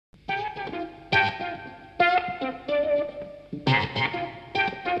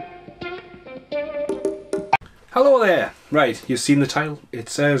Hello there! Right, you've seen the title. It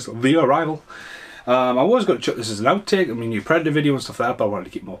says The Arrival. I was going to chuck this as an outtake. I mean, new Predator video and stuff like that, but I wanted to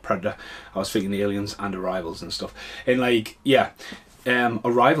keep more Predator. I was thinking Aliens and Arrivals and stuff. And like, yeah,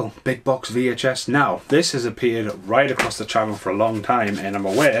 Arrival, big box VHS. Now, this has appeared right across the channel for a long time, and I'm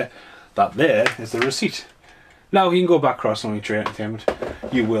aware that there is the receipt. Now, you can go back across on Trade Entertainment.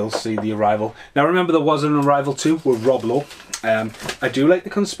 You will see The Arrival. Now, remember there was an Arrival 2 with Rob Lowe. I do like the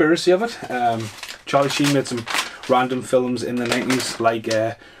conspiracy of it. Charlie Sheen made some random films in the 90s, like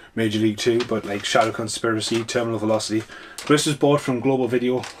Major League 2, but like Shadow Conspiracy, Terminal Velocity. This was bought from Global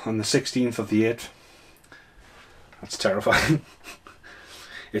Video on the 16th of the 8th. That's terrifying.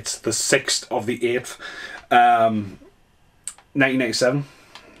 It's the 6th of the 8th. 1997.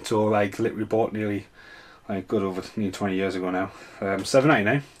 So like literally bought nearly, like good over nearly 20 years ago now.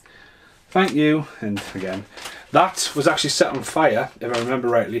 $7.99. Thank you. And again, that was actually set on fire, if I remember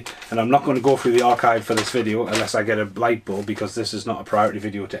rightly, and I'm not going to go through the archive for this video unless I get a light bulb, because this is not a priority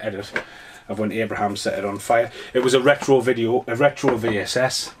video to edit, of when Abraham set it on fire. It was a retro video, a retro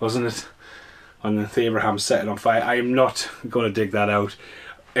VSS, wasn't it? When the Abraham set it on fire. I am not going to dig that out.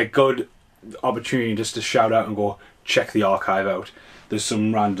 A good opportunity just to shout out and go, check the archive out. There's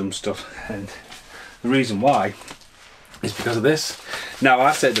some random stuff, and the reason why is because of this. Now,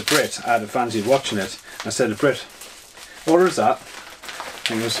 I said to Brit, I had a fancy watching it. I said to Brit, what is that? I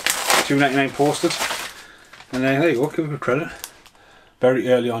think it was $2.99 posted. And then there you go, give it a credit. Very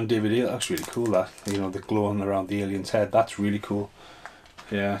early on DVD, that looks really cool, that. You know, the glowing around the alien's head, that's really cool.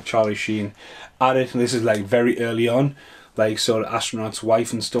 Yeah, Charlie Sheen added, and this is like very early on, like sort of Astronaut's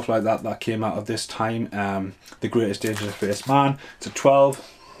Wife and stuff like that, that came out of this time. The Greatest Dangerous Space Man, it's a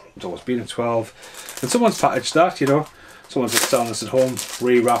 12, it's always been a 12. And someone's packaged that, you know. Someone's just selling this at home,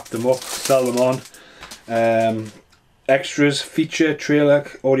 re-wrap them up, sell them on. Extras, feature, trailer,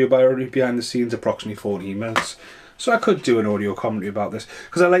 audio biography, behind the scenes, approximately 14 minutes. So I could do an audio commentary about this,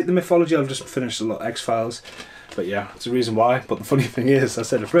 because I like the mythology. I've just finished a lot of X-Files. But yeah, it's the reason why. But the funny thing is, I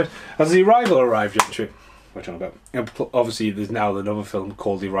said to Fred, has The Arrival arrived yet? What are you talking about? Obviously, there's now another film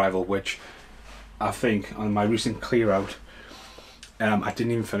called The Arrival, which I think on my recent clear out, I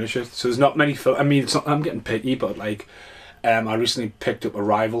didn't even finish it. So there's not many films. I mean, it's not, I'm getting picky, but like, I recently picked up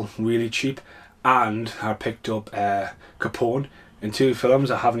Arrival really cheap, and I picked up Capone in 2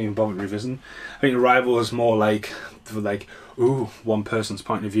 films I haven't even bothered revisiting. I think Arrival is more like, for like, ooh, one person's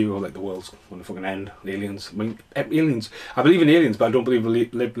point of view, or like the world's going to fucking end. Aliens. I mean, aliens. I believe in aliens, but I don't believe we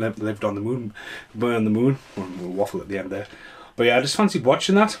lived on the moon. We're on the moon. We'll waffle at the end there. But yeah, I just fancied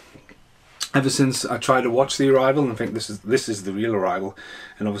watching that. Ever since I tried to watch The Arrival and think this is the real Arrival,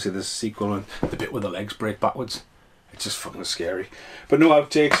 and obviously there's a sequel and the bit where the legs break backwards. It's just fucking scary. But no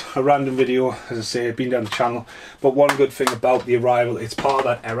outtakes, a random video, as I say, been down the channel. But one good thing about The Arrival, it's part of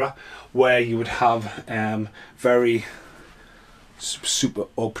that era where you would have very super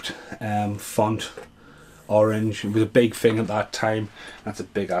upped font orange. It was a big thing at that time. That's a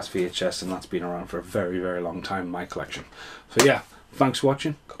big ass VHS, and that's been around for a very, very long time in my collection. So yeah, thanks for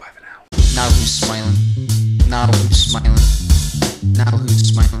watching. Goodbye for now. Now who's smiling? Now who's smiling? Now who's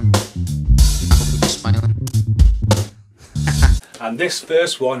smiling? Now who's smiling? And this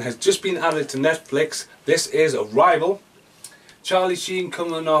first one has just been added to Netflix. This is Arrival. Charlie Sheen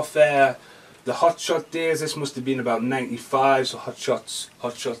coming off the Hot Shot days. This must have been about 95, so Hot Shots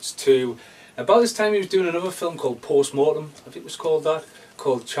 2. About this time he was doing another film called Postmortem, I think it was called that,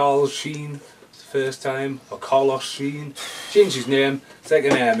 called Charles Sheen. It's the first time, or Carlos Sheen. Changed his name. It's like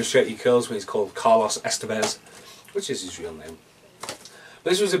in Machete Kills when he's called Carlos Estevez, which is his real name.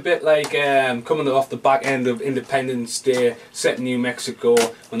 This was a bit like coming off the back end of Independence Day, set in New Mexico,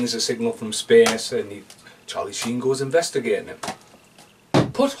 when there's a signal from space and Charlie Sheen goes investigating it.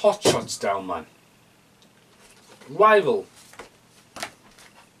 Put Hot Shots down, man. Rival.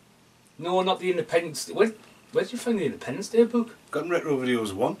 No, not the Independence Day. Where did you find the Independence Day book? Got in Retro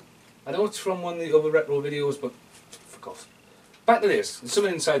Videos 1. I know it's from one of the other retro videos, but fuck off. Back to this. There's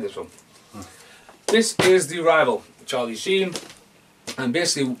something inside this one. This is The Arrival. Charlie Sheen. And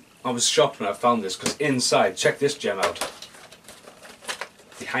basically, I was shocked when I found this, because inside, check this gem out.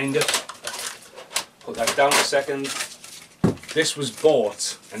 Behind it, put that down a second. This was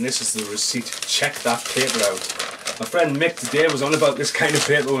bought, and this is the receipt. Check that paper out. My friend Mick today was on about this kind of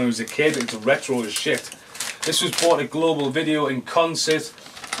paper when he was a kid. It's retro as shit. This was bought at Global Video in concert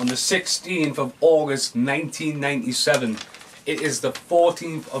on the 16th of August 1997. It is the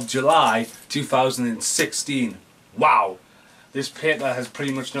 14th of July 2016. Wow! This paper has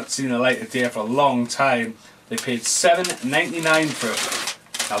pretty much not seen the light of day for a long time. They paid $7.99 for it.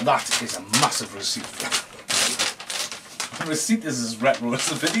 Now that is a massive receipt. The receipt is as retro as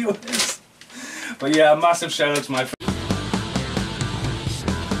the video is. But yeah, a massive shout out to my